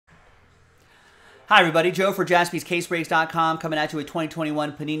Hi everybody, Joe for JaspysCaseBreaks.com coming at you with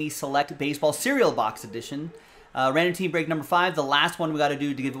 2021 Panini Select Baseball Cereal Box Edition. Random team break number 5, the last one we got to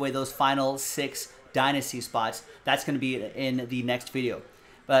do to give away those final 6 Dynasty spots. That's going to be in the next video.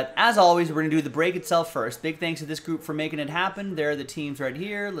 But as always, we're going to do the break itself first. Big thanks to this group for making it happen. There are the teams right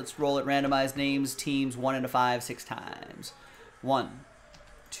here. Let's roll it, randomized names, teams 1 into 5, 6 times. 1,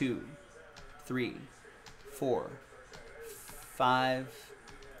 2, 3, 4, 5,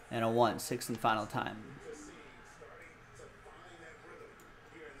 and a 1, 6th and final time.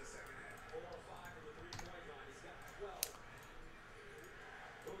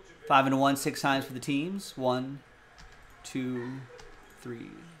 Five and a 1, 6 times for the teams. 1, 2, 3.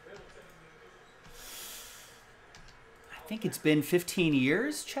 I think it's been 15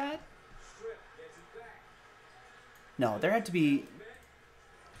 years, Chad? No, there had to be...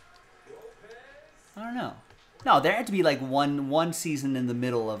 I don't know. No, there had to be like one season in the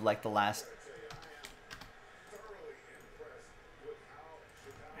middle of like the last.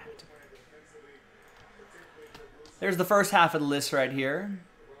 There's the first half of the list right here.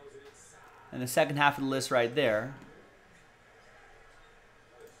 And the second half of the list right there.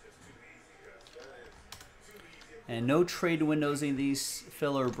 And no trade windows in these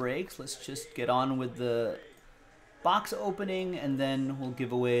filler breaks. Let's just get on with the box opening, and then we'll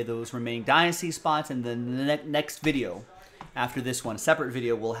give away those remaining Dynasty spots, and then the next video after this one, a separate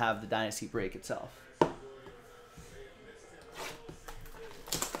video, we'll have the Dynasty break itself.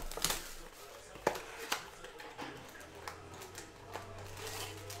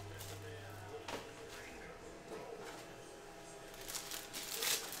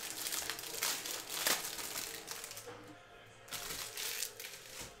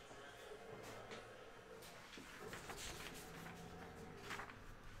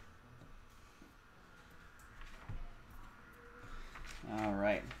 All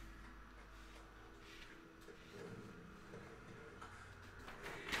right.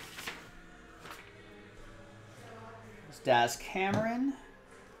 It's Daz Cameron,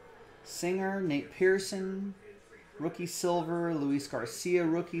 Singer, Nate Pearson, rookie silver, Luis Garcia,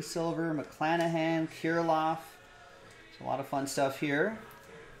 rookie silver, McClanahan, Kirilloff. It's a lot of fun stuff here.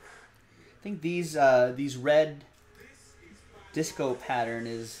 I think these red disco pattern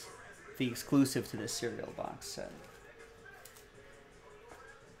is the exclusive to this cereal box set.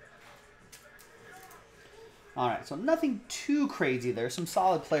 All right, so nothing too crazy there. Some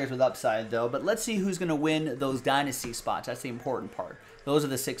solid players with upside, though. But let's see who's going to win those Dynasty spots. That's the important part. Those are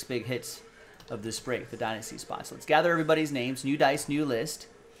the 6 big hits of this break, the Dynasty spots. So let's gather everybody's names. New dice, new list.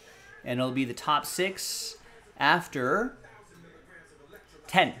 And it'll be the top 6 after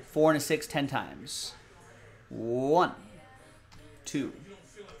 10. 4 and a 6, 10 times. 1, 2,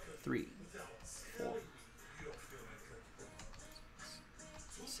 3, 4.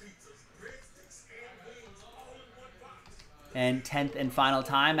 And 10th and final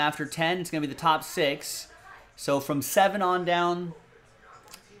time. After 10, it's going to be the top 6. So from 7 on down,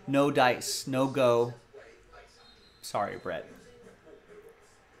 no dice, no go. Sorry, Brett.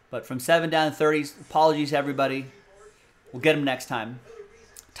 But from 7 down to 30, apologies to everybody. We'll get them next time.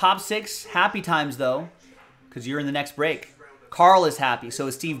 Top 6, happy times though, because you're in the next break. Carl is happy. So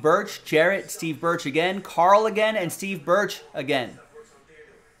is Steve Birch, Jarrett, Steve Birch again, Carl again, and Steve Birch again.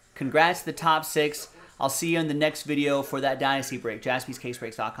 Congrats to the top 6. I'll see you in the next video for that Dynasty break.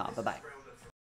 JaspysCaseBreaks.com. Bye-bye.